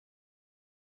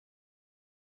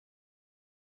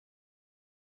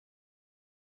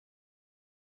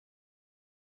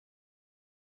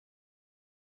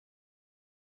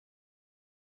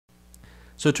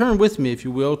So turn with me, if you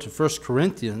will, to 1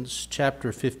 Corinthians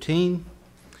chapter 15.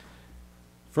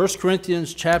 1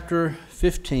 Corinthians chapter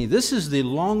 15. This is the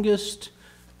longest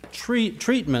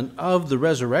treatment of the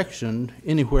resurrection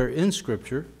anywhere in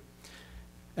Scripture.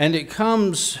 And it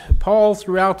comes, Paul,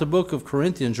 throughout the book of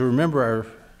Corinthians, you remember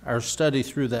our study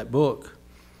through that book,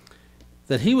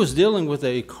 that he was dealing with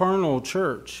a carnal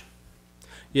church.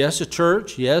 Yes, a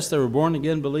church. Yes, there were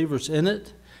born-again believers in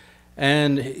it.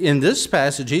 And in this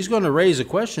passage, he's going to raise a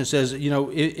question. It says,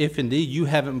 if indeed you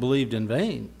haven't believed in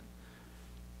vain.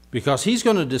 Because he's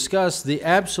going to discuss the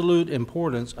absolute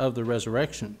importance of the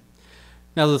resurrection.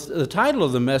 Now, the title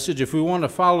of the message, if we want to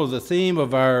follow the theme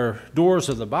of our Doors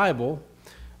of the Bible,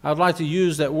 I'd like to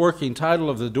use that working title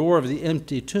of The Door of the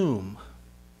Empty Tomb.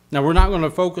 Now, we're not going to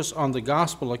focus on the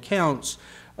gospel accounts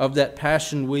of that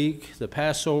Passion Week, the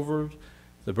Passover,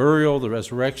 the burial, the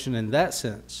resurrection in that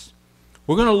sense.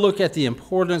 We're going to look at the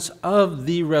importance of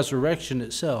the resurrection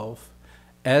itself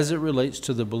as it relates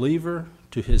to the believer,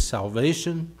 to his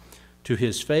salvation, to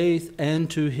his faith, and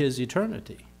to his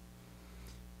eternity.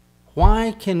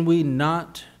 Why can we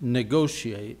not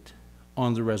negotiate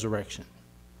on the resurrection?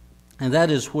 And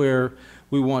that is where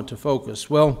we want to focus.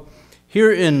 Well,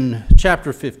 here in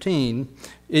chapter 15,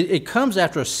 it comes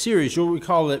after a series. You'll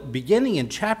recall that beginning in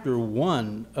chapter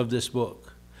 1 of this book,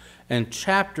 and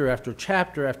chapter after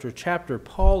chapter after chapter,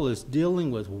 Paul is dealing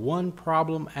with one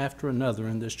problem after another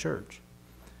in this church.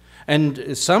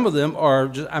 And some of them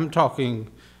are, I'm talking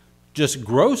just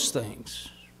gross things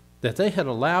that they had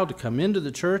allowed to come into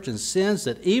the church, and sins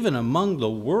that even among the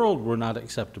world were not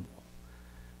acceptable.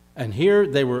 And here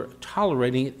they were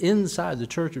tolerating it inside the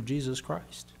church of Jesus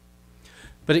Christ.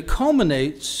 But it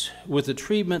culminates with the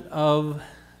treatment of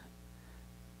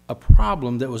a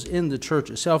problem that was in the church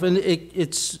itself. And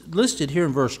it's listed here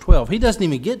in verse 12. He doesn't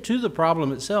even get to the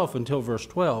problem itself until verse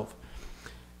 12.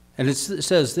 And it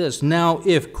says this, "Now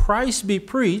if Christ be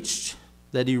preached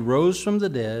that he rose from the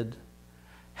dead,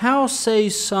 how say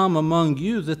some among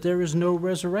you that there is no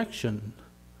resurrection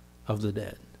of the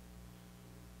dead?"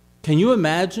 Can you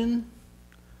imagine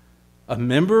a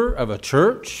member of a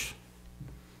church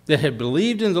that had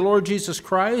believed in the Lord Jesus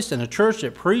Christ, and a church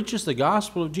that preaches the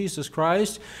gospel of Jesus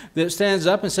Christ, that stands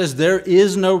up and says there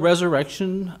is no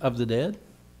resurrection of the dead?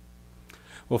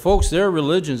 Well, folks, there are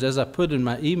religions, as I put in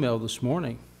my email this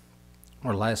morning,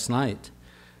 or last night,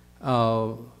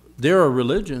 there are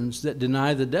religions that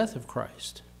deny the death of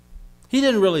Christ. He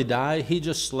didn't really die, he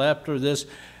just slept or this.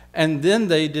 And then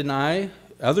they deny,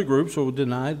 other groups will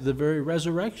deny the very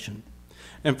resurrection.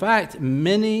 In fact,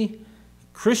 many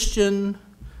Christian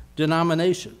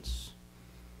denominations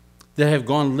that have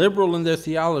gone liberal in their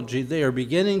theology, they are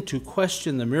beginning to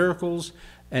question the miracles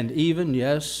and even,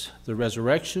 yes, the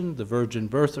resurrection, the virgin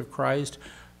birth of Christ,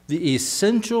 the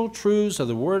essential truths of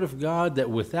the Word of God, that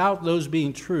without those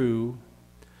being true,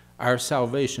 our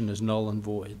salvation is null and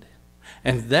void.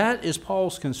 And that is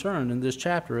Paul's concern in this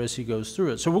chapter as he goes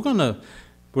through it. So we're not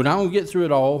going to get through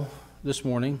it all this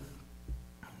morning,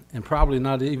 and probably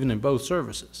not even in both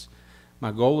services. My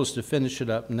goal is to finish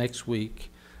it up next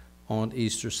week on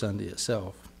Easter Sunday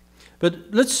itself. But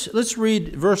let's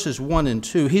read verses 1 and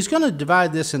 2. He's going to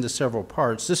divide this into several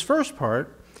parts. This first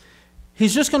part,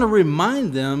 he's just going to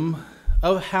remind them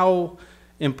of how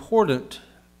important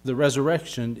the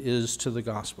resurrection is to the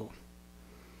gospel.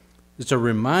 It's a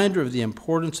reminder of the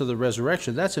importance of the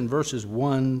resurrection. That's in verses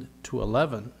 1 to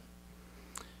 11.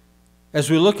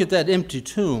 As we look at that empty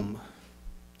tomb,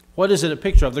 what is it a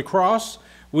picture of? The cross?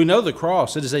 We know the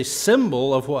cross. It is a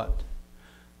symbol of what?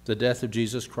 The death of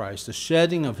Jesus Christ, the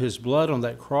shedding of his blood on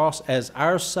that cross as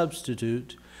our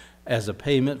substitute, as a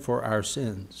payment for our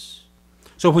sins.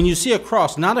 So when you see a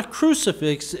cross, not a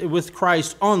crucifix with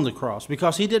Christ on the cross,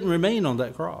 because he didn't remain on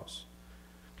that cross.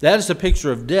 That is a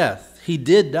picture of death. He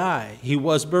did die. He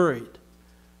was buried.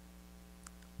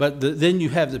 But then you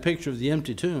have the picture of the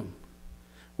empty tomb.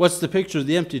 What's the picture of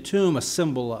the empty tomb a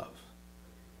symbol of?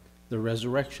 The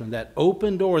resurrection, that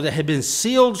open door that had been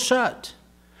sealed shut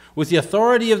with the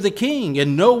authority of the king,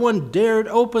 and no one dared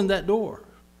open that door.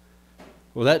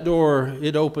 Well, that door,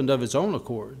 it opened of its own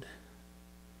accord.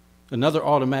 Another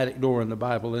automatic door in the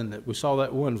Bible, isn't it? We saw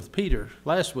that one with Peter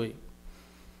last week.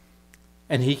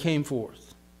 And he came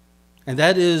forth. And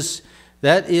that is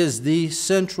the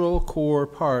central core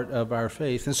part of our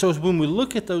faith. And so when we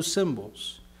look at those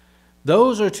symbols,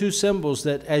 those are two symbols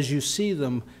that as you see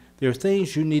them, there are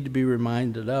things you need to be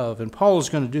reminded of. And Paul is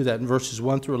going to do that in verses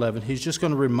 1 through 11. He's just going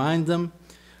to remind them,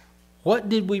 what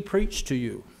did we preach to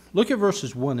you? Look at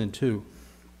verses 1 and 2.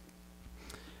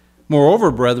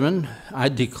 "Moreover, brethren, I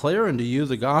declare unto you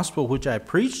the gospel which I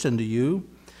preached unto you,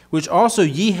 which also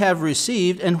ye have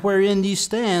received, and wherein ye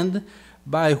stand,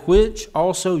 by which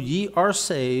also ye are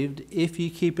saved, if ye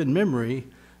keep in memory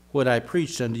what I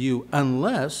preached unto you,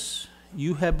 unless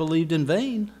you have believed in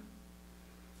vain.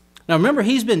 Now remember,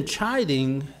 he's been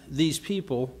chiding these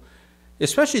people,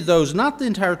 especially those, not the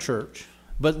entire church,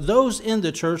 but those in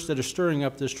the church that are stirring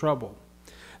up this trouble.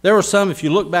 There were some, if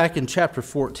you look back in chapter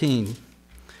 14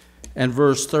 and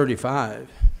verse 35,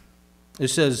 it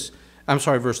says,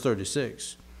 verse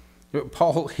 36.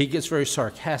 Paul, he gets very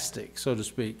sarcastic, so to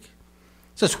speak.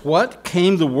 It says, what?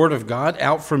 Came the word of God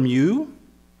out from you?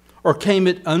 Or came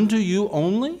it unto you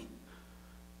only?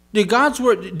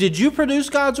 Did you produce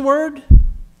God's word?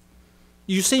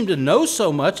 You seem to know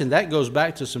so much, and that goes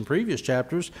back to some previous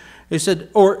chapters. He said,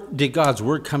 or did God's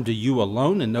word come to you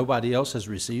alone and nobody else has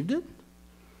received it?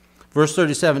 Verse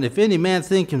 37, if any man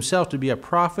think himself to be a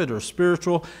prophet or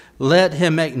spiritual, let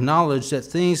him acknowledge that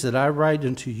things that I write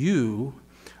unto you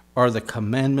are the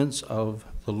commandments of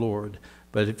the Lord.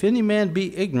 But if any man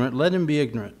be ignorant, let him be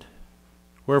ignorant.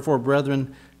 Wherefore,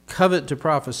 brethren, covet to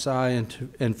prophesy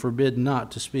and forbid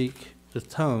not to speak with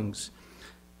tongues.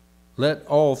 Let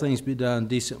all things be done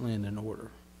decently and in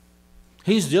order.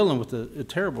 He's dealing with a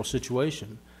terrible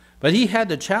situation. But he had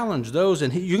to challenge those,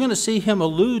 and you're going to see him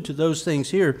allude to those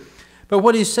things here. But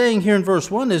what he's saying here in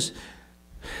verse 1 is,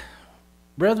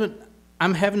 brethren,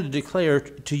 I'm having to declare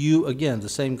to you again the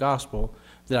same gospel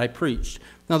that I preached.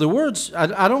 Now the words,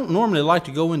 I don't normally like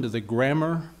to go into the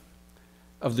grammar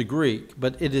of the Greek,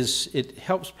 but it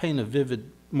helps paint a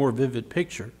more vivid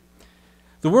picture.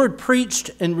 The word preached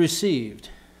and received,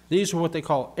 these are what they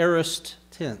call aorist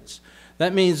tense.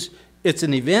 That means it's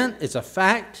an event, it's a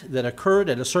fact that occurred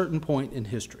at a certain point in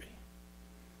history.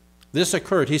 This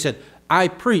occurred. He said, I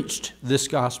preached this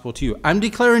gospel to you. I'm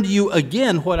declaring to you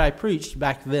again what I preached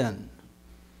back then.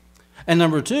 And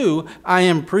number two, I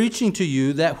am preaching to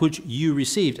you that which you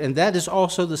received. And that is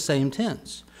also the same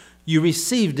tense. You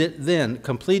received it then.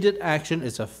 Completed action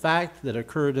is a fact that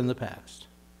occurred in the past.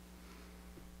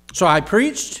 So I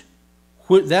preached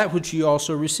that which you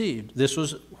also received. This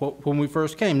was when we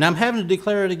first came. Now I'm having to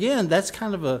declare it again. That's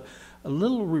kind of a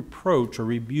little reproach or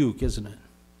rebuke, isn't it?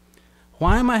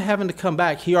 Why am I having to come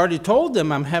back? He already told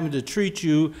them I'm having to treat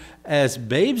you as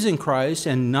babes in Christ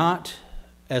and not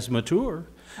as mature.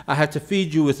 I have to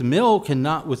feed you with milk and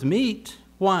not with meat.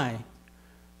 Why?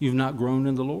 You've not grown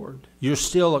in the Lord. You're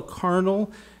still a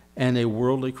carnal and a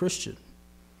worldly Christian.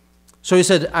 So he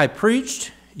said, I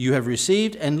preached, you have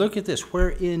received, and look at this,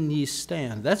 wherein ye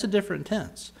stand. That's a different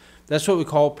tense. That's what we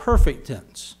call perfect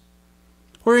tense.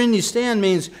 Wherein ye stand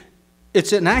means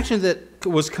it's an action that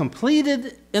was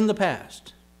completed in the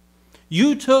past.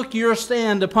 You took your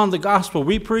stand upon the gospel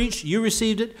we preached, you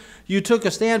received it, you took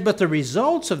a stand, but the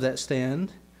results of that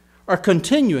stand are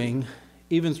continuing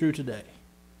even through today.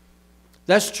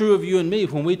 That's true of you and me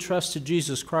when we trusted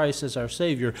Jesus Christ as our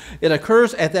Savior. It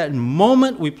occurs at that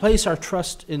moment we place our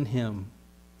trust in Him.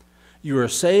 You are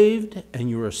saved, and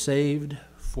you are saved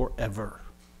forever.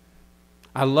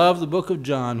 I love the book of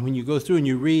John when you go through and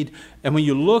you read, and when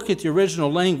you look at the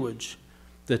original language,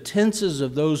 the tenses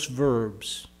of those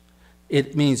verbs,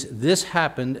 it means this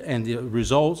happened and the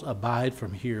results abide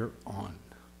from here on.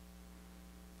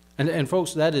 And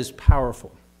folks, that is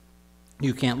powerful.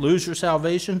 You can't lose your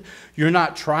salvation. You're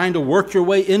not trying to work your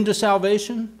way into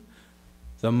salvation.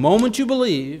 The moment you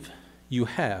believe, you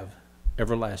have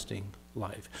everlasting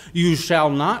life. You shall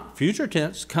not, future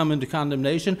tense, come into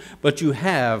condemnation, but you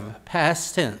have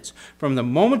past tense. From the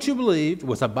moment you believed,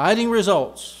 with abiding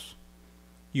results,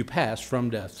 you pass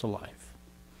from death to life.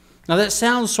 Now that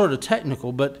sounds sort of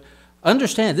technical, but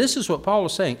understand, this is what Paul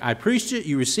is saying. I preached it,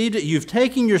 you received it, you've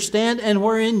taken your stand, and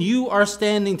wherein you are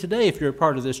standing today if you're a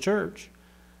part of this church.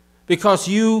 Because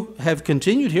you have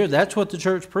continued here, that's what the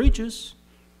church preaches.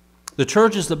 The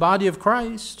church is the body of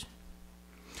Christ.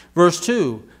 Verse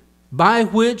 2, by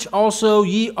which also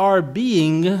ye are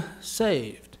being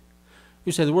saved.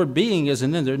 You say the word being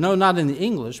isn't in there. No, not in the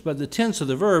English, but the tense of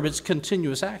the verb, it's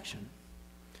continuous action.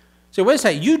 So wait a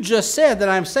second, you just said that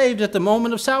I'm saved at the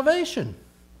moment of salvation.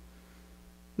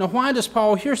 Now why does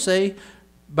Paul here say,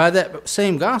 by that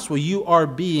same gospel, you are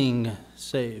being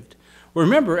saved?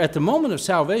 Remember, at the moment of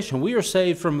salvation, we are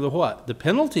saved from the what? The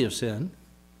penalty of sin.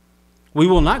 We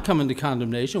will not come into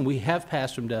condemnation. We have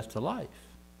passed from death to life.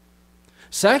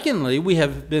 Secondly, we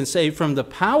have been saved from the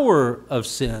power of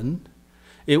sin.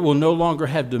 It will no longer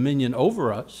have dominion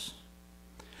over us.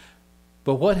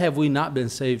 But what have we not been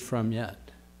saved from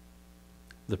yet?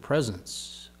 The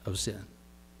presence of sin.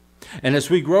 And as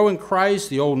we grow in Christ,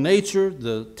 the old nature,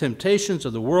 the temptations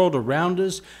of the world around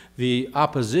us, the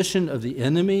opposition of the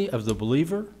enemy of the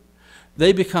believer,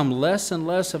 they become less and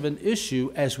less of an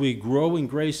issue as we grow in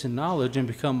grace and knowledge and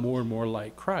become more and more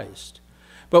like Christ.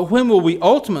 But when will we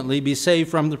ultimately be saved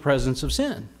from the presence of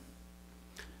sin?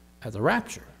 At the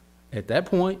rapture. At that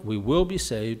point, we will be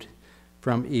saved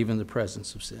from even the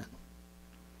presence of sin.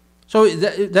 So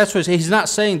that's what he's not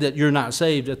saying that you're not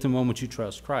saved at the moment you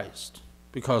trust Christ,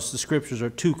 because the scriptures are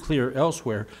too clear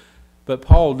elsewhere. But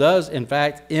Paul does, in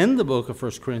fact, in the book of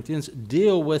 1 Corinthians,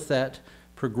 deal with that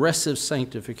progressive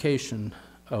sanctification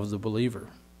of the believer.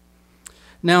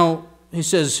 Now, he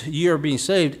says, ye are being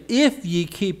saved if ye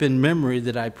keep in memory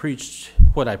that I preached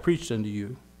what I preached unto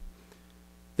you.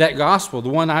 That gospel, the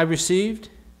one I received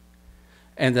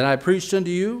and that I preached unto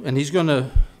you, and he's going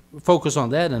to focus on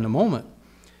that in a moment.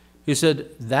 He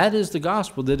said, that is the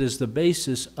gospel that is the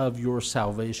basis of your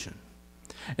salvation.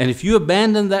 And if you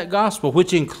abandon that gospel,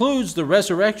 which includes the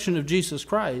resurrection of Jesus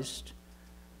Christ,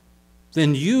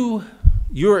 then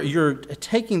you're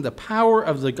taking the power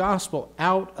of the gospel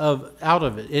out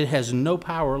of it. It has no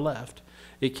power left.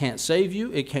 It can't save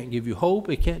you. It can't give you hope.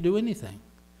 It can't do anything.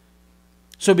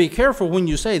 So be careful when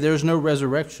you say there's no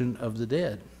resurrection of the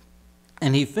dead.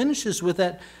 And he finishes with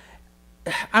that.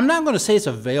 I'm not going to say it's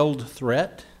a veiled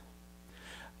threat.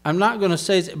 I'm not going to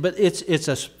say, but it's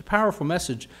a powerful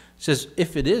message. It says,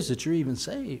 if it is, that you're even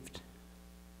saved.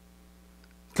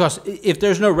 Because if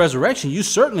there's no resurrection, you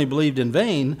certainly believed in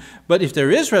vain. But if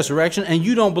there is resurrection and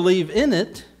you don't believe in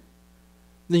it,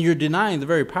 then you're denying the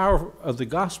very power of the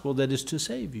gospel that is to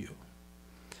save you.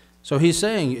 So he's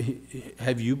saying,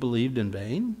 have you believed in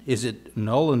vain? Is it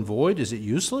null and void? Is it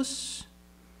useless?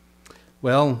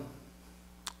 Well,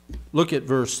 look at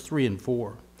verse 3 and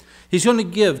 4. He's going to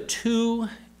give two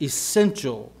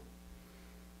essential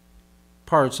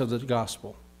parts of the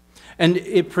gospel, and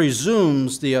it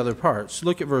presumes the other parts.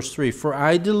 Look at verse 3. For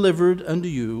I delivered unto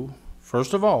you,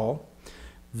 first of all,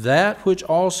 that which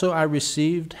also I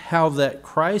received, how that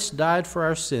Christ died for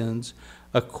our sins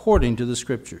according to the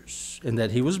Scriptures, and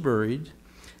that he was buried,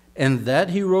 and that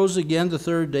he rose again the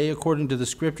third day according to the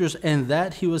Scriptures, and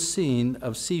that he was seen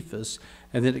of Cephas.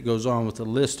 And then it goes on with a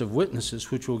list of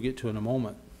witnesses, which we'll get to in a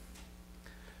moment.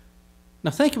 Now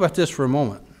think about this for a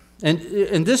moment. And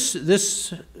in this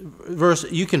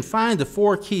verse, you can find the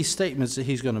four key statements that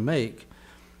he's going to make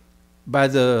by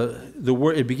the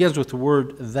word. It begins with the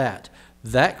word that.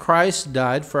 That Christ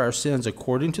died for our sins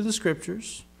according to the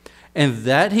Scriptures, and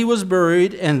that he was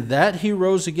buried, and that he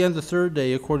rose again the third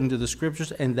day according to the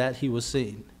Scriptures, and that he was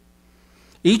seen.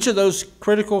 Each of those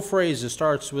critical phrases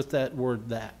starts with that word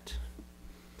that.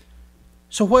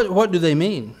 So what do they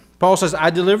mean? Paul says, I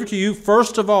deliver to you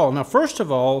first of all. Now, first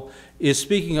of all is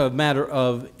speaking of a matter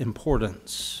of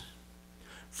importance.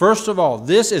 First of all,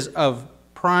 this is of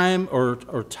prime or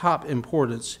top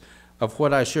importance of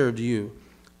what I shared to you.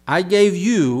 I gave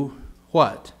you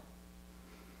what?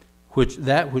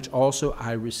 That which also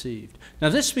I received. Now,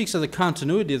 this speaks of the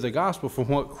continuity of the gospel from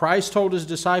what Christ told his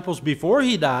disciples before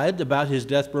he died about his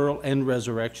death, burial, and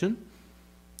resurrection.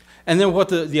 And then what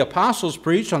the apostles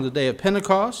preached on the day of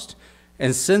Pentecost.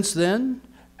 And since then,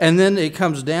 and then it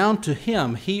comes down to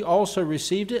him. He also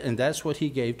received it, and that's what he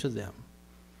gave to them.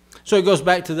 So it goes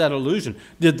back to that illusion.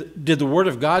 Did the word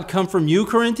of God come from you,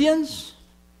 Corinthians?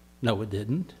 No, it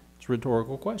didn't. It's a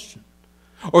rhetorical question.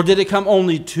 Or did it come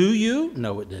only to you?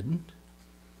 No, it didn't.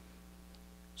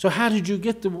 So how did you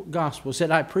get the gospel? It said,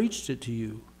 I preached it to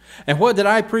you. And what did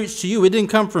I preach to you? It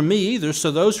didn't come from me either. So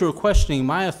those who are questioning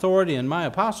my authority and my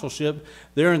apostleship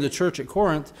there in the church at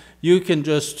Corinth, you can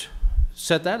just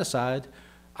set that aside.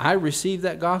 I received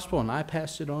that gospel and I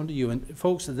passed it on to you. And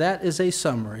folks, that is a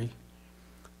summary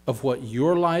of what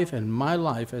your life and my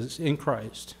life as in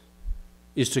Christ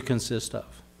is to consist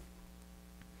of.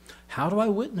 How do I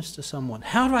witness to someone?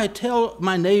 How do I tell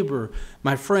my neighbor,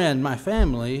 my friend, my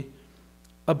family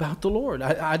about the Lord?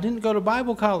 I didn't go to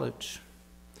Bible college.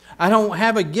 I don't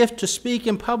have a gift to speak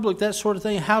in public, that sort of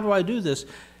thing. How do I do this?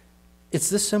 It's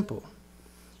this simple.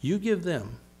 You give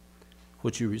them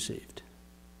what you received.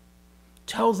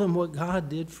 Tell them what God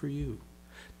did for you.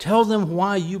 Tell them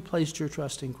why you placed your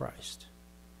trust in Christ.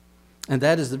 And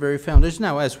that is the very foundation.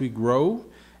 Now, as we grow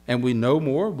and we know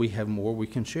more, we have more we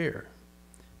can share.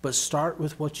 But start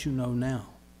with what you know now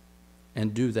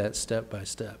and do that step by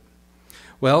step.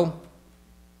 Well,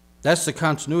 that's the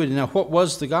continuity. Now, what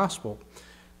was the gospel?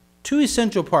 Two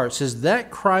essential parts is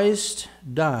that Christ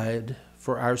died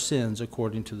for our sins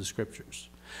according to the Scriptures.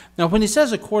 Now, when he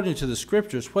says according to the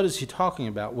Scriptures, what is he talking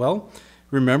about? Well,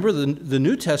 remember, the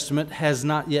New Testament has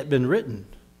not yet been written.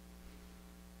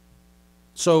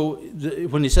 So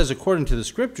when he says according to the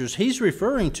Scriptures, he's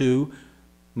referring to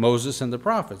Moses and the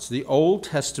prophets, the Old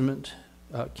Testament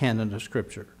canon of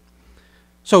Scripture.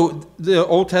 So the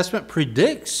Old Testament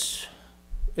predicts,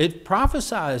 it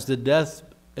prophesies the death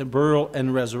and burial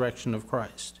and resurrection of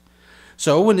Christ.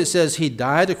 So when it says he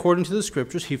died according to the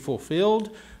Scriptures, he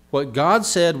fulfilled what God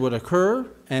said would occur,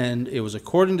 and it was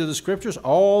according to the Scriptures.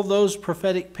 All those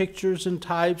prophetic pictures and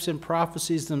types and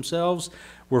prophecies themselves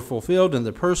were fulfilled in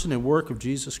the person and work of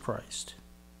Jesus Christ.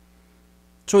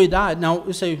 So he died. Now,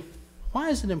 you say, why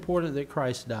is it important that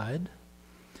Christ died?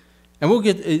 And we'll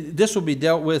get, this will be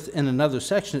dealt with in another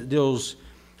section that deals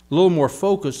a little more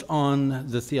focused on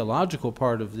the theological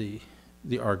part of the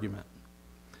argument.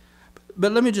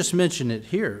 But let me just mention it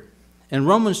here. In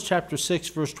Romans chapter 6,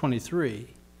 verse 23,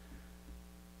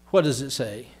 what does it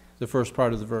say? The first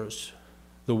part of the verse.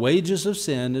 The wages of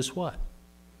sin is what?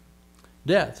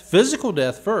 Death. Physical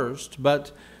death first,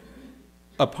 but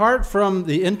apart from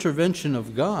the intervention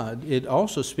of God, it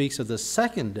also speaks of the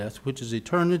second death, which is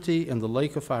eternity in the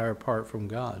lake of fire apart from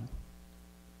God.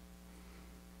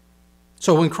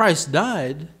 So when Christ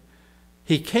died,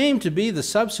 he came to be the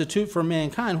substitute for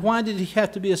mankind. Why did he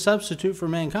have to be a substitute for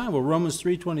mankind? Well, Romans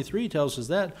 3:23 tells us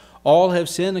that. All have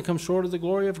sinned and come short of the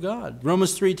glory of God.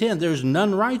 Romans 3:10, there's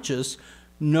none righteous,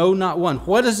 no, not one.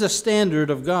 What is the standard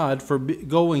of God for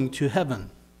going to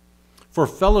heaven, for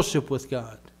fellowship with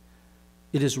God?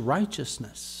 It is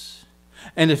righteousness.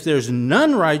 And if there's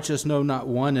none righteous, no, not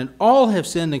one, and all have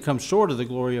sinned and come short of the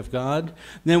glory of God,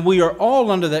 then we are all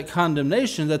under that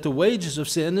condemnation that the wages of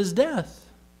sin is death.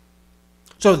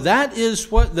 So that is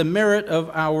what the merit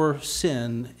of our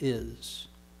sin is.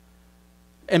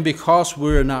 And because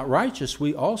we're not righteous,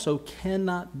 we also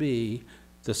cannot be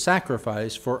the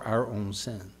sacrifice for our own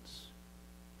sins.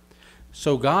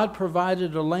 So God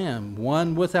provided a lamb,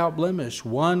 one without blemish,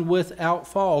 one without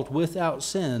fault, without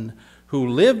sin, who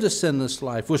lived a sinless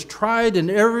life, was tried in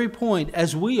every point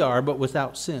as we are, but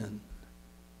without sin.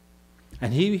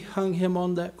 And he hung him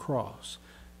on that cross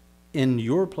in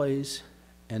your place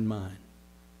and mine.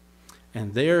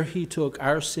 And there he took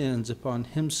our sins upon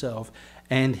himself,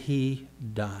 and he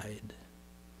died.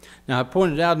 Now, I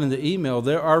pointed out in the email,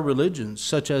 there are religions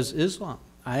such as Islam.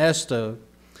 I asked a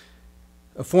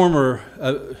former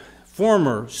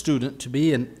student to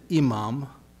be an imam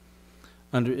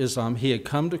under Islam. He had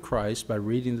come to Christ by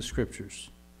reading the Scriptures.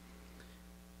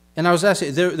 And I was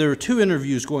asking, there were two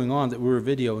interviews going on that we were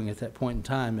videoing at that point in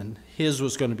time, and his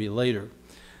was going to be later.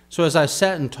 So as I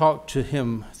sat and talked to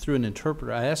him through an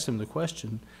interpreter, I asked him the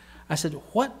question. I said,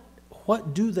 what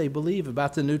do they believe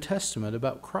about the New Testament,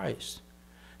 about Christ?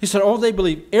 He said, oh, they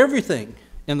believe everything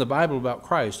in the Bible about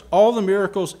Christ. All the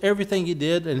miracles, everything he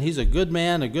did, and he's a good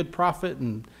man, a good prophet.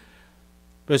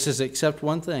 But it says, except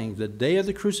one thing, the day of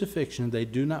the crucifixion, they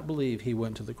do not believe he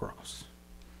went to the cross.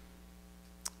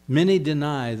 Many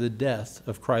deny the death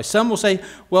of Christ. Some will say,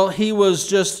 well, he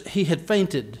had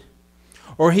fainted.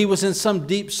 Or he was in some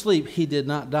deep sleep. He did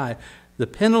not die. The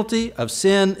penalty of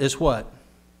sin is what?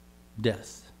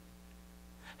 Death.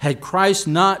 Had Christ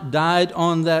not died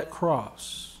on that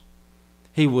cross,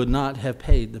 he would not have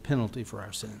paid the penalty for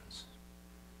our sins.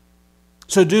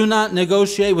 So do not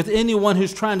negotiate with anyone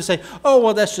who's trying to say, oh,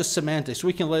 well, that's just semantics.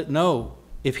 We can let no.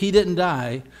 If he didn't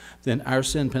die, then our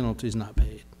sin penalty is not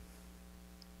paid.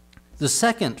 The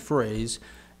second phrase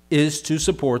is to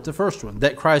support the first one,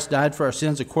 that Christ died for our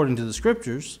sins according to the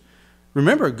Scriptures.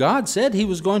 Remember, God said he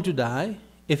was going to die.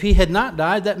 If he had not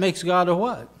died, that makes God a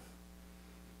what?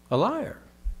 A liar.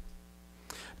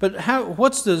 But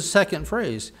what's the second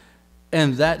phrase?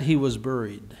 And that he was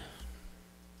buried.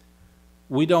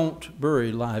 We don't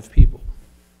bury live people.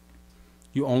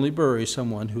 You only bury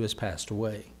someone who has passed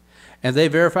away. And they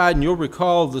verified, and you'll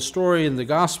recall the story in the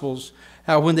Gospels,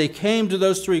 how when they came to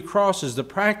those three crosses, the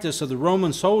practice of the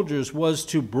Roman soldiers was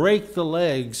to break the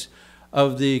legs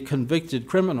of the convicted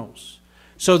criminals.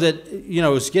 So that,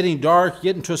 it's getting dark,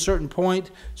 getting to a certain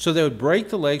point, so they would break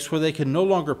the legs where they could no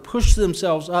longer push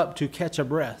themselves up to catch a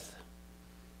breath.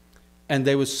 And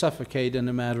they would suffocate in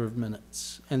a matter of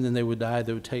minutes. And then they would die,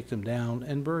 they would take them down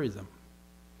and bury them.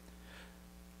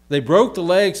 They broke the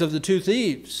legs of the two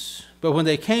thieves, but when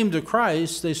they came to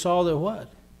Christ, they saw that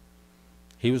what?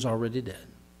 He was already dead.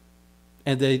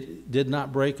 And they did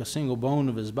not break a single bone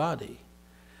of his body,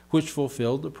 which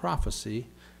fulfilled the prophecy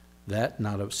that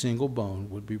not a single bone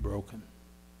would be broken.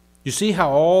 You see how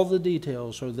all the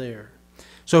details are there.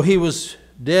 So he was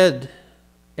dead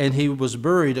and he was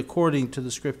buried according to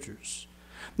the Scriptures.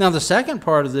 Now the second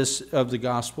part of the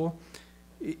gospel,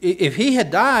 if he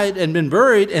had died and been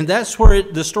buried and that's where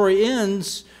the story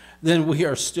ends, then we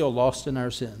are still lost in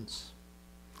our sins.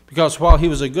 Because while he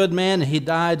was a good man and he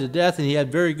died to death and he had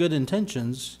very good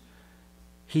intentions,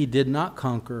 he did not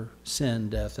conquer sin,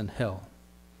 death, and hell.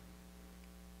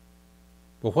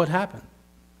 But what happened?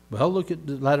 Well, look at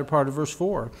the latter part of verse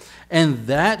 4. And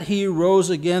that he rose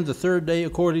again the third day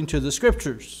according to the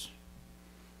Scriptures.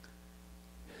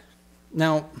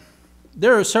 Now,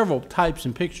 there are several types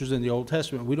and pictures in the Old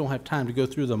Testament. We don't have time to go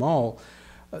through them all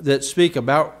that speak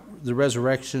about the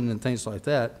resurrection and things like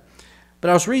that. But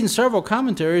I was reading several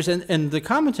commentaries, and the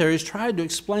commentaries tried to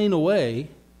explain away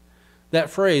that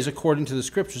phrase, according to the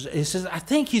Scriptures. He says, I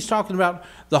think he's talking about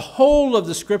the whole of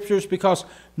the Scriptures, because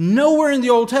nowhere in the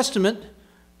Old Testament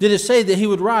did it say that he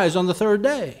would rise on the third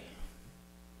day.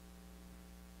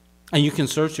 And you can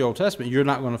search the Old Testament. You're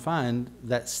not going to find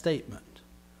that statement.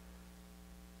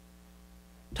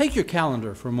 Take your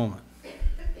calendar for a moment.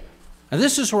 And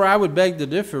this is where I would beg to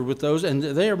differ with those, and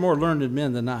they are more learned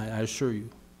men than I assure you.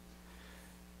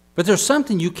 But there's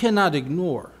something you cannot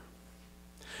ignore.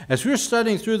 As we're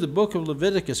studying through the book of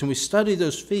Leviticus, and we study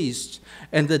those feasts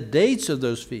and the dates of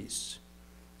those feasts.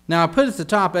 Now, I put at the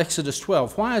top Exodus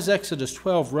 12. Why is Exodus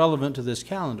 12 relevant to this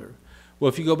calendar? Well,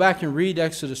 if you go back and read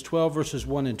Exodus 12, verses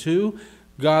 1 and 2,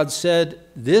 God said,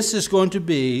 this is going to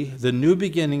be the new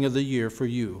beginning of the year for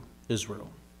you, Israel.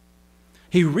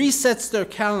 He resets their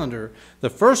calendar. The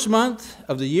first month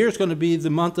of the year is going to be the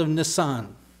month of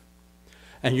Nisan.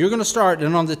 And you're going to start,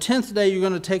 and on the 10th day you're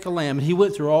going to take a lamb. And he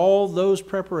went through all those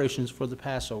preparations for the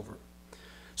Passover.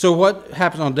 So what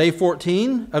happens on day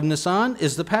 14 of Nisan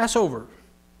is the Passover.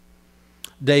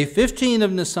 Day 15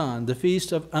 of Nisan, the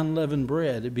Feast of Unleavened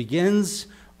Bread. It begins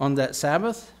on that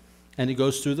Sabbath, and it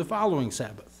goes through the following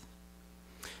Sabbath.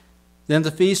 Then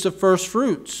the Feast of First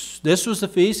Fruits. This was the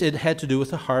feast. It had to do with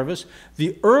the harvest.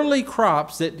 The early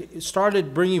crops that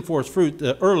started bringing forth fruit,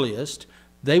 the earliest,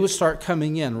 they would start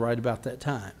coming in right about that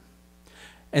time.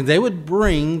 And they would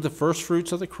bring the first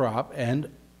fruits of the crop and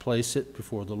place it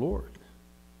before the Lord.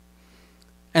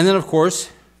 And then, of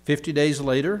course, 50 days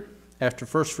later, after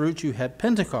first fruits, you have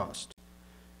Pentecost.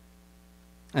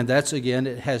 And that's, again,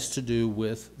 it has to do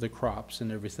with the crops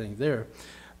and everything there.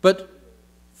 But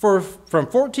from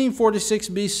 1446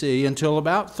 BC until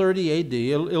about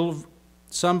 30 AD,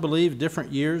 some believe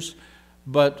different years,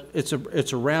 but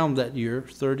it's around that year,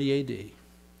 30 AD.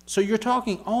 So you're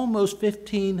talking almost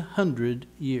 1,500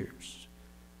 years.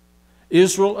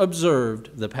 Israel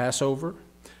observed the Passover,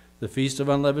 the Feast of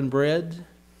Unleavened Bread,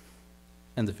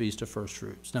 and the Feast of First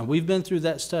Fruits. Now, we've been through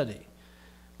that study.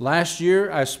 Last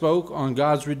year, I spoke on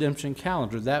God's redemption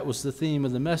calendar. That was the theme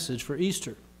of the message for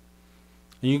Easter.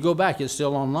 And you go back, it's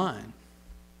still online.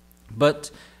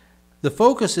 But the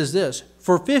focus is this.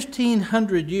 For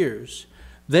 1,500 years,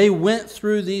 they went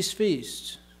through these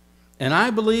feasts. And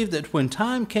I believe that when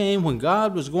time came, when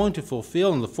God was going to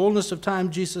fulfill, in the fullness of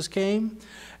time, Jesus came,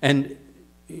 and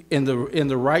in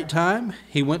the right time,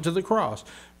 he went to the cross.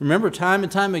 Remember, time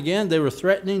and time again, they were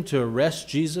threatening to arrest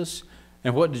Jesus.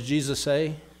 And what did Jesus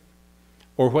say?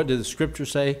 Or what did the Scripture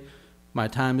say? My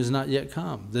time is not yet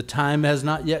come. The time has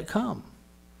not yet come.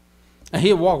 And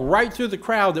he walked right through the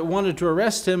crowd that wanted to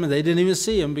arrest him, and they didn't even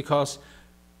see him because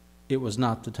it was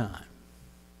not the time.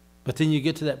 But then you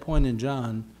get to that point in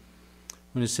John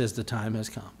when it says the time has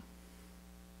come.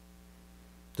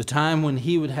 The time when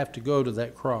he would have to go to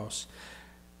that cross.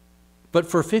 But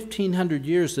for 1,500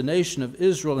 years, the nation of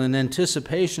Israel, in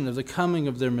anticipation of the coming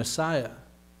of their Messiah,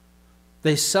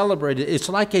 they celebrated. It's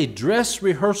like a dress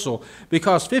rehearsal,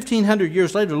 because 1,500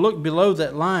 years later, look below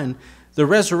that line, the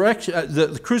resurrection,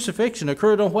 the crucifixion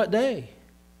occurred on what day?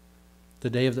 The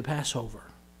day of the Passover.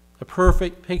 A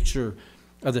perfect picture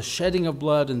of the shedding of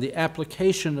blood and the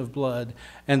application of blood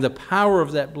and the power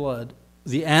of that blood.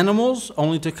 The animals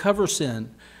only to cover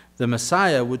sin. The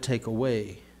Messiah would take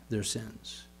away their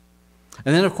sins.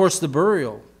 And then, of course, the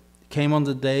burial came on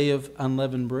the day of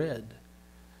unleavened bread.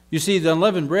 You see, the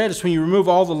unleavened bread is when you remove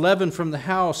all the leaven from the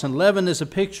house, and leaven is a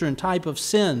picture and type of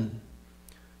sin.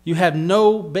 You have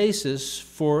no basis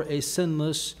for a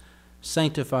sinless,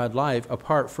 sanctified life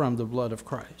apart from the blood of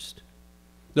Christ.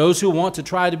 Those who want to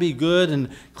try to be good and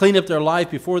clean up their life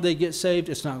before they get saved,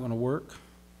 it's not going to work,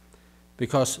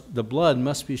 because the blood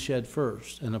must be shed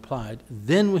first and applied.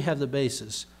 Then we have the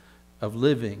basis of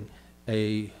living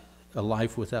a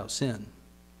life without sin.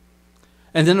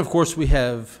 And then, of course, we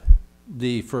have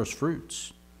the first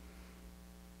fruits.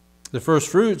 The first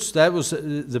fruits, that was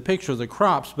the picture of the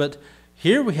crops, but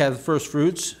here we have the first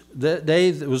fruits. That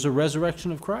day that was a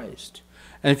resurrection of Christ.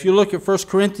 And if you look at 1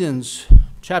 Corinthians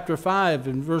chapter 5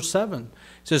 and verse 7,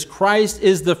 it says Christ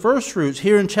is the first fruits.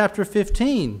 Here in chapter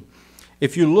 15,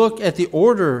 if you look at the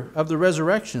order of the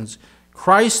resurrections,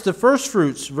 Christ the first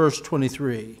fruits, verse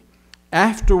 23.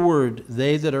 Afterward,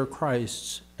 they that are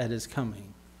Christ's at his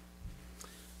coming.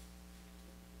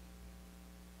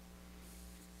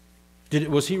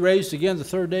 Was he raised again the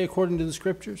third day according to the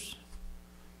Scriptures?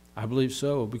 I believe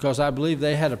so, because I believe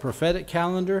they had a prophetic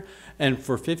calendar, and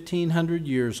for 1,500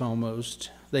 years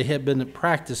almost, they had been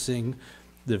practicing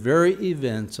the very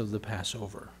events of the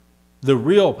Passover, the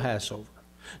real Passover.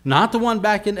 Not the one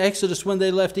back in Exodus when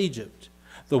they left Egypt,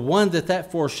 the one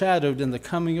that foreshadowed in the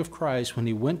coming of Christ when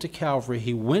he went to Calvary.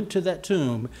 He went to that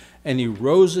tomb and he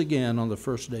rose again on the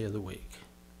first day of the week.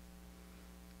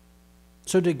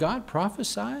 So did God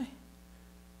prophesy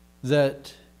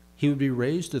that he would be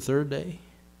raised the third day?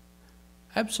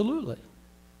 Absolutely.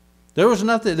 There was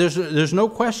nothing, there's no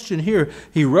question here.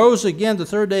 He rose again the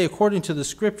third day according to the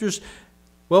Scriptures.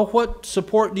 Well, what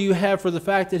support do you have for the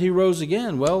fact that he rose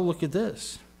again? Well, look at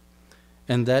this.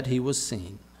 And that he was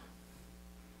seen.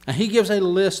 And he gives a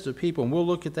list of people, and we'll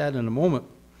look at that in a moment.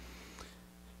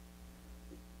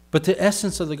 But the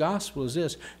essence of the gospel is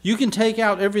this. You can take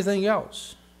out everything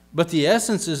else, but the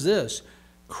essence is this.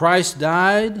 Christ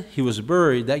died, he was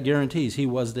buried, that guarantees he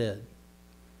was dead.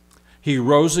 He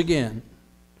rose again,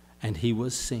 and he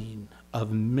was seen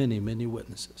of many, many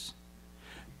witnesses.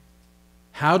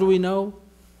 How do we know?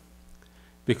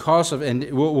 Because of,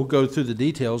 and we'll go through the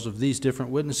details of these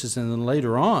different witnesses, and then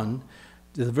later on,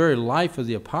 the very life of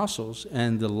the apostles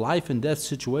and the life and death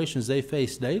situations they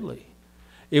faced daily.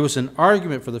 It was an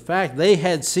argument for the fact they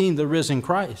had seen the risen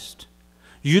Christ.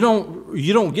 You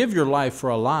don't give your life for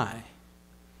a lie,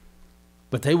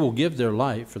 but they will give their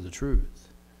life for the truth.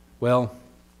 Well,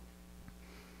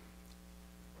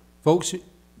 folks,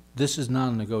 this is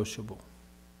non-negotiable.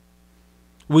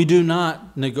 We do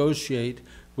not negotiate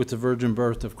with the virgin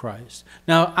birth of Christ.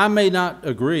 Now, I may not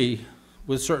agree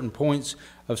with certain points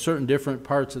of certain different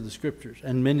parts of the Scriptures,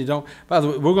 and many don't. By the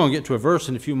way, we're going to get to a verse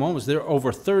in a few moments. There are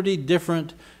over 30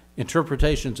 different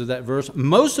interpretations of that verse,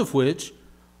 most of which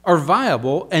are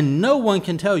viable, and no one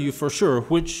can tell you for sure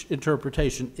which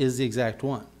interpretation is the exact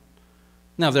one.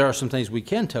 Now, there are some things we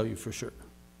can tell you for sure,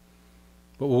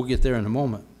 but we'll get there in a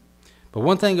moment. But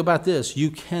one thing about this, you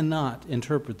cannot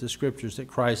interpret the Scriptures that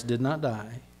Christ did not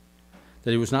die,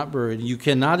 that he was not buried. You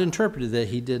cannot interpret it that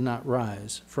he did not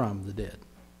rise from the dead.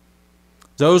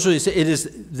 Those are, it is,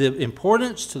 the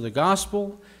importance to the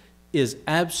gospel is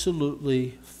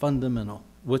absolutely fundamental.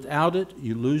 Without it,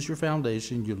 you lose your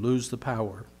foundation, you lose the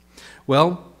power.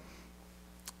 Well,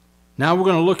 now we're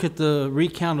going to look at the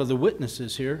recount of the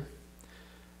witnesses here.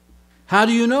 How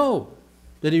do you know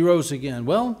that he rose again?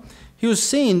 Well, he was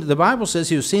seen, the Bible says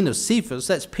he was seen of Cephas,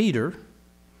 that's Peter.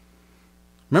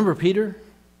 Remember Peter?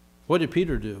 What did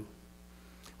Peter do?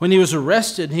 When he was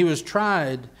arrested and he was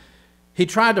tried, he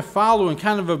tried to follow and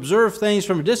kind of observe things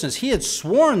from a distance. He had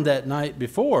sworn that night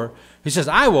before. He says,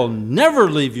 I will never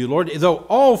leave you, Lord. Though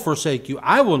all forsake you,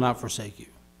 I will not forsake you.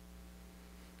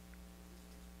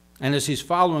 And as he's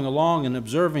following along and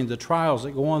observing the trials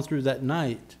that go on through that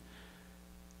night,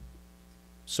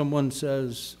 someone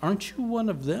says, aren't you one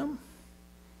of them?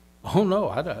 Oh, no,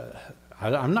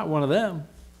 I'm not one of them.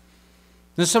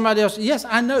 Then somebody else, yes,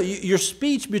 I know. Your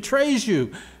speech betrays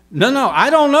you. No, I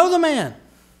don't know the man.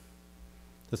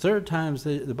 The third time,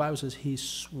 the Bible says he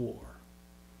swore,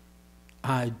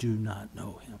 I do not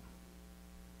know him.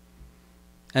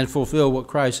 And fulfill what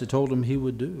Christ had told him he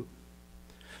would do.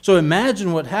 So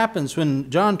imagine what happens when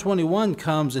John 21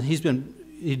 comes and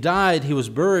he died, he was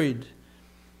buried,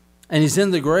 and he's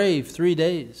in the grave 3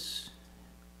 days.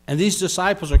 And these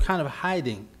disciples are kind of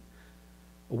hiding,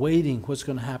 waiting what's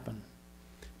going to happen.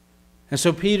 And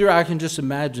so Peter, I can just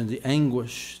imagine the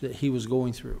anguish that he was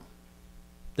going through.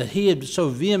 That he had so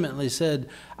vehemently said,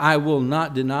 I will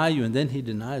not deny you. And then he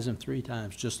denies him 3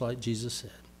 times, just like Jesus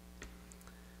said.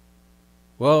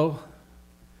 Well,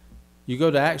 you go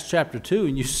to Acts chapter 2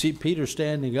 and you see Peter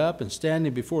standing up and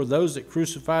standing before those that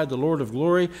crucified the Lord of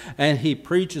glory, and he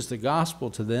preaches the gospel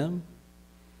to them.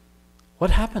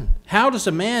 What happened? How does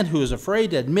a man who is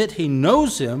afraid to admit he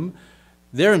knows him,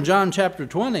 there in John chapter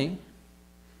 20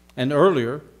 and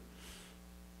earlier,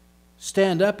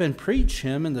 stand up and preach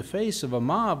him in the face of a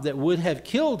mob that would have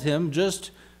killed him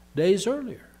just days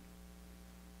earlier?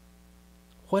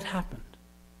 What happened?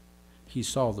 He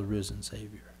saw the risen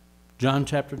Savior. John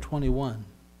chapter 21.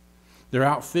 They're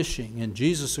out fishing, and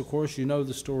Jesus, of course, you know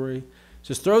the story,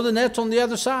 says, throw the nets on the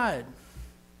other side.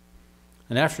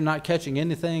 And after not catching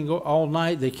anything all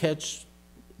night, they catch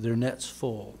their nets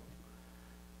full.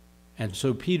 And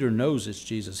so Peter knows it's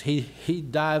Jesus. He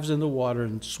dives in the water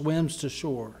and swims to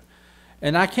shore.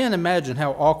 And I can't imagine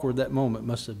how awkward that moment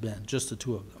must have been, just the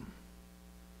two of them.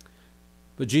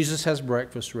 But Jesus has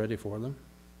breakfast ready for them.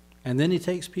 And then he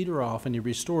takes Peter off and he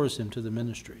restores him to the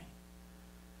ministry.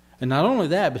 And not only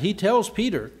that, but he tells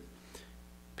Peter,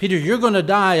 Peter, you're going to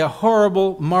die a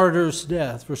horrible martyr's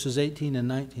death. Verses 18 and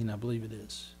 19, I believe it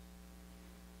is.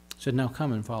 said, now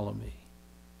come and follow me.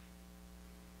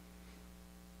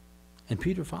 And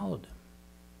Peter followed him.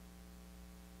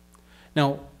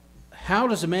 Now, how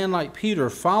does a man like Peter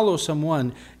follow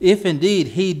someone if indeed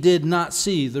he did not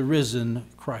see the risen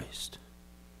Christ?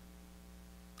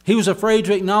 He was afraid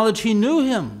to acknowledge he knew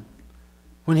him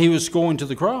when he was going to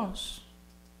the cross.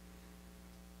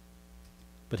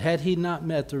 But had he not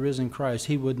met the risen Christ,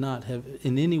 he would not have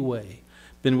in any way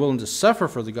been willing to suffer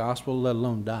for the gospel, let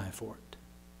alone die for it.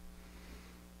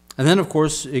 And then, of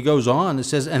course, it goes on. It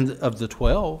says, and of the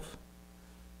 12,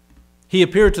 he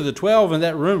appeared to the 12 in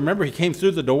that room. Remember, he came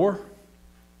through the door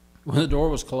when the door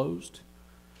was closed.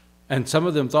 And some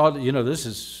of them thought, this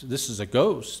is a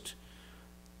ghost.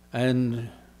 And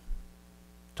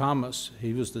Thomas,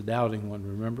 he was the doubting one,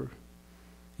 remember?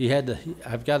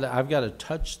 I've got to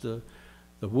touch the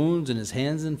wounds in his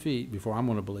hands and feet before I'm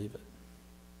going to believe it.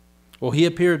 Well, he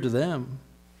appeared to them.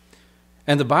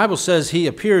 And the Bible says he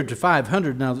appeared to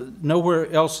 500. Now, nowhere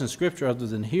else in Scripture other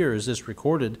than here is this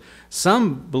recorded.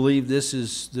 Some believe this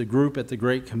is the group at the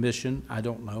Great Commission. I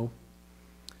don't know.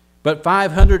 But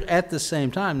 500 at the same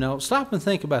time. Now, stop and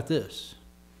think about this.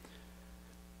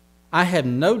 I have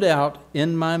no doubt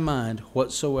in my mind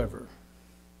whatsoever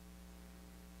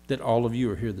that all of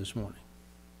you are here this morning.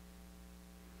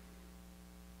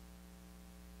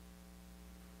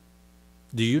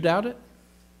 Do you doubt it?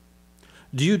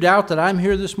 Do you doubt that I'm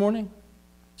here this morning?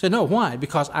 Say, no, why?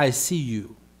 Because I see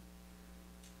you.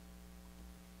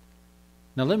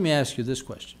 Now let me ask you this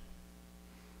question.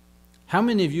 How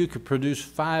many of you could produce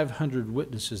 500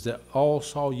 witnesses that all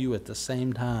saw you at the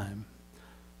same time?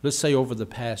 Let's say over the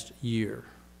past year.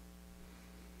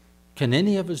 Can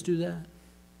any of us do that?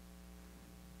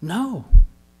 No.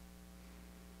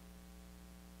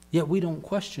 Yet we don't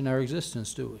question our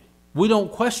existence, do we? We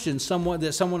don't question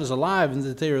that someone is alive and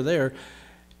that they are there.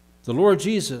 The Lord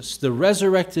Jesus, the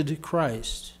resurrected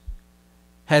Christ,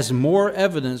 has more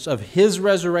evidence of his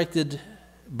resurrected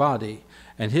body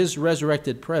and his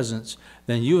resurrected presence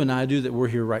than you and I do that we're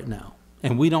here right now.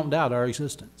 And we don't doubt our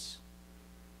existence.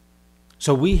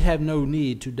 So we have no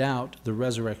need to doubt the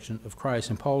resurrection of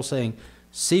Christ. And Paul's saying,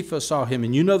 Cephas saw him,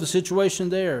 and you know the situation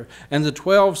there. And the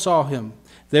 12 saw him.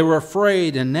 They were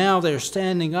afraid, and now they're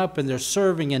standing up and they're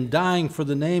serving and dying for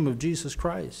the name of Jesus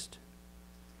Christ.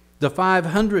 The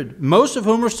 500, most of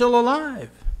whom are still alive.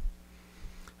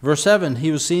 Verse 7,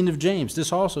 he was seen of James.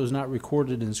 This also is not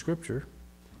recorded in Scripture.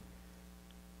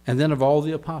 And then of all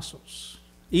the apostles.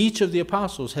 Each of the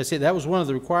apostles has said that was one of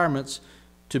the requirements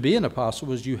to be an apostle,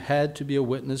 was you had to be a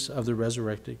witness of the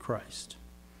resurrected Christ.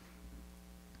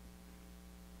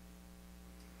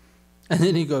 And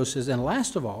then he says, and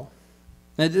last of all,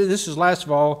 and this is last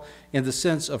of all in the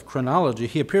sense of chronology,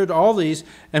 he appeared to all these,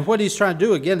 and what he's trying to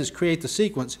do again is create the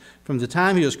sequence. From the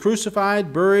time he was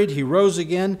crucified, buried, he rose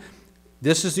again.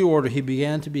 This is the order. He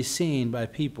began to be seen by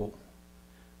people.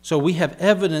 So we have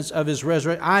evidence of his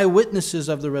resurrection, eyewitnesses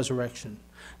of the resurrection.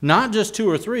 Not just 2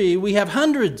 or 3, we have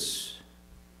hundreds.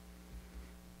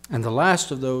 And the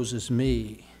last of those is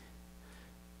me.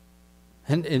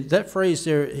 And that phrase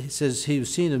there, it says, he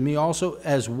was seen of me also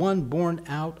as one born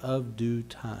out of due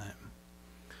time.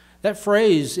 That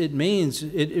phrase, it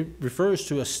refers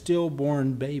to a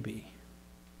stillborn baby.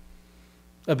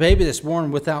 A baby that's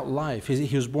born without life.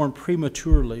 He was born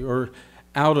prematurely or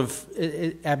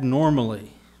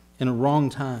abnormally in a wrong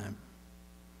time.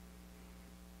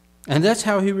 And that's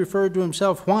how he referred to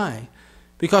himself. Why?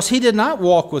 Because he did not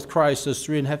walk with Christ those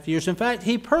 3.5 years. In fact,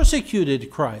 he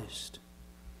persecuted Christ.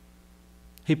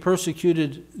 He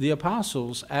persecuted the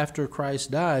apostles after Christ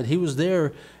died. He was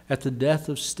there at the death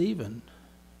of Stephen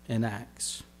in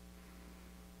Acts.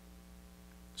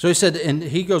 So he said, and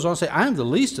he goes on to say, I am the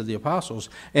least of the apostles,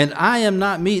 and I am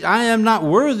not meet. I am not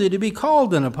worthy to be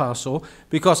called an apostle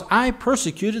because I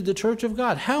persecuted the church of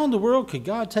God. How in the world could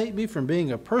God take me from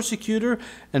being a persecutor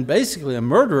and basically a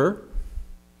murderer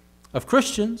of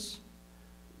Christians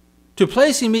to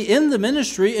placing me in the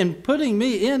ministry and putting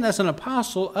me in as an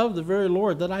apostle of the very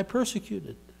Lord that I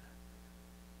persecuted?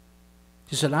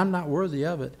 He said, I'm not worthy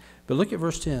of it. But look at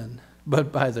verse 10.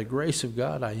 But by the grace of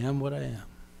God, I am what I am.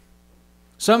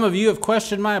 Some of you have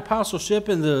questioned my apostleship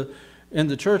in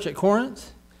the church at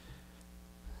Corinth.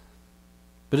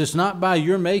 But it's not by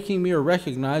your making me or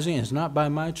recognizing. It's not by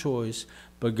my choice.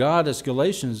 But God, as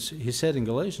Galatians, he said in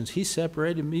Galatians, he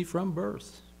separated me from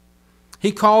birth.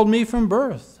 He called me from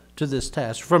birth to this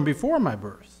task, from before my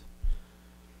birth.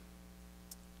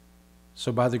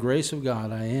 So by the grace of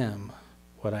God, I am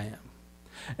what I am.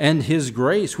 And his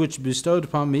grace, which bestowed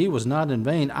upon me, was not in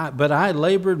vain, but I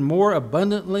labored more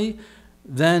abundantly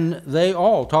than they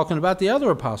all, talking about the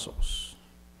other apostles.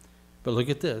 But look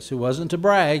at this. It wasn't to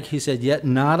brag. He said, yet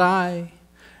not I,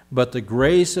 but the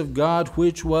grace of God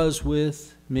which was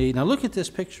with me. Now look at this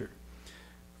picture.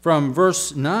 From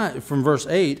verse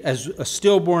 8, as a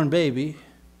stillborn baby.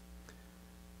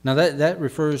 Now that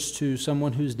refers to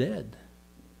someone who's dead.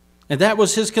 And that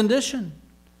was his condition.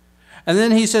 And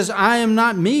then he says, I am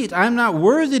not meet. I am not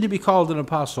worthy to be called an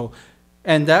apostle.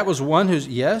 And that was one who's,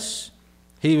 yes,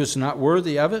 he was not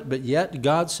worthy of it, but yet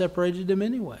God separated him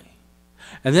anyway.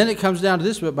 And then it comes down to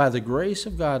this, but by the grace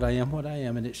of God I am what I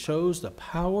am. And it shows the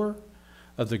power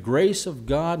of the grace of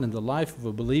God in the life of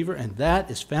a believer, and that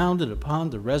is founded upon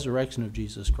the resurrection of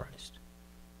Jesus Christ.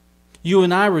 You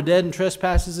and I were dead in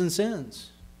trespasses and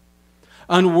sins,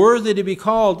 unworthy to be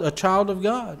called a child of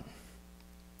God.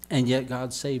 And yet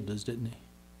God saved us, didn't he?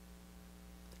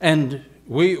 And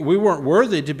we weren't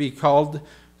worthy to be called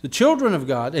the children of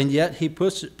God, and yet he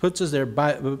puts us there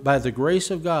by the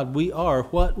grace of God. We are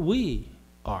what we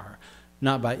are,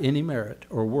 not by any merit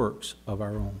or works of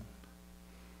our own.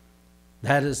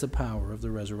 That is the power of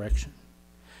the resurrection.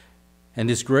 And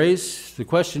his grace, the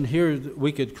question here that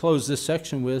we could close this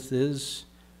section with is,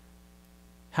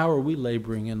 how are we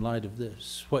laboring in light of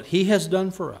this? What he has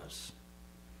done for us,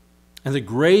 and the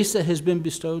grace that has been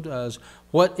bestowed to us,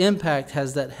 what impact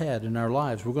has that had in our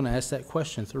lives? We're going to ask that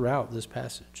question throughout this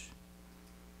passage.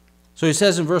 So he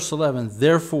says in verse 11,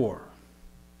 therefore,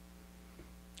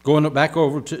 going back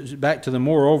to the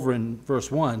moreover in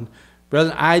verse 1,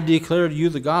 brethren, I declare to you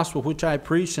the gospel which I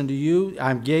preached unto you.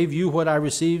 I gave you what I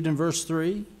received in verse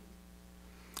 3.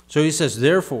 So he says,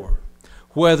 therefore,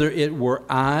 whether it were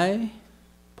I,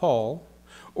 Paul,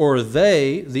 or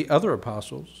they, the other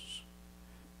apostles,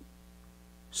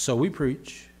 so we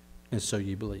preach, and so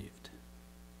ye believed.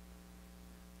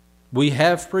 We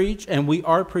have preached, and we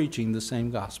are preaching the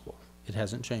same gospel. It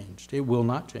hasn't changed. It will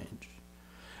not change.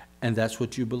 And that's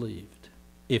what you believed,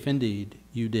 if indeed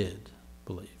you did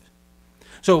believe.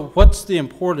 So what's the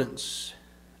importance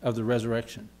of the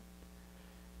resurrection?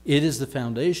 It is the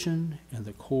foundation and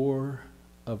the core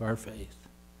of our faith.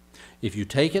 If you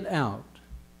take it out,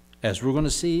 as we're going to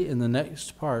see in the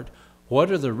next part, what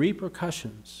are the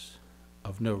repercussions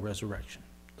of no resurrection?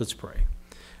 Let's pray.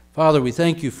 Father, we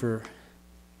thank you for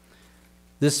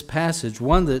this passage,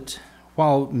 one that,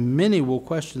 while many will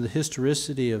question the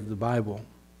historicity of the Bible,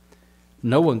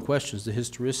 no one questions the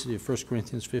historicity of 1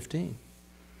 Corinthians 15.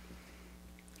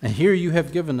 And here you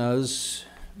have given us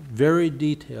very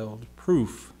detailed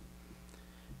proof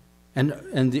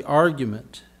and the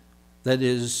argument that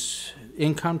is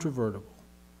incontrovertible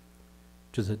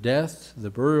to the death, the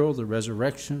burial, the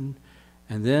resurrection,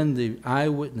 and then the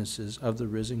eyewitnesses of the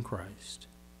risen Christ.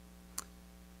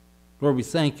 Lord, we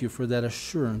thank you for that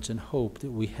assurance and hope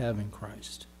that we have in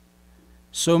Christ.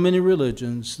 So many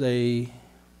religions, they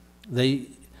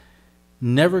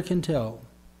never can tell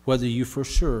whether you for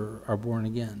sure are born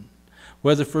again,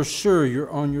 whether for sure you're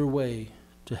on your way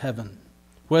to heaven,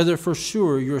 whether for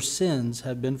sure your sins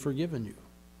have been forgiven you.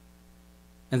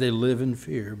 And they live in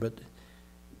fear. But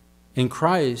in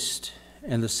Christ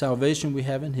and the salvation we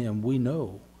have in him, we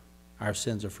know our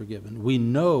sins are forgiven. We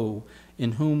know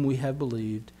in whom we have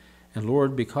believed. And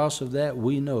Lord, because of that,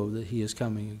 we know that he is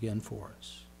coming again for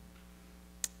us.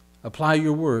 Apply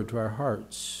your word to our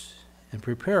hearts and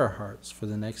prepare our hearts for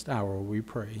the next hour, we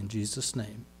pray. In Jesus'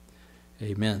 name,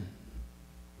 amen.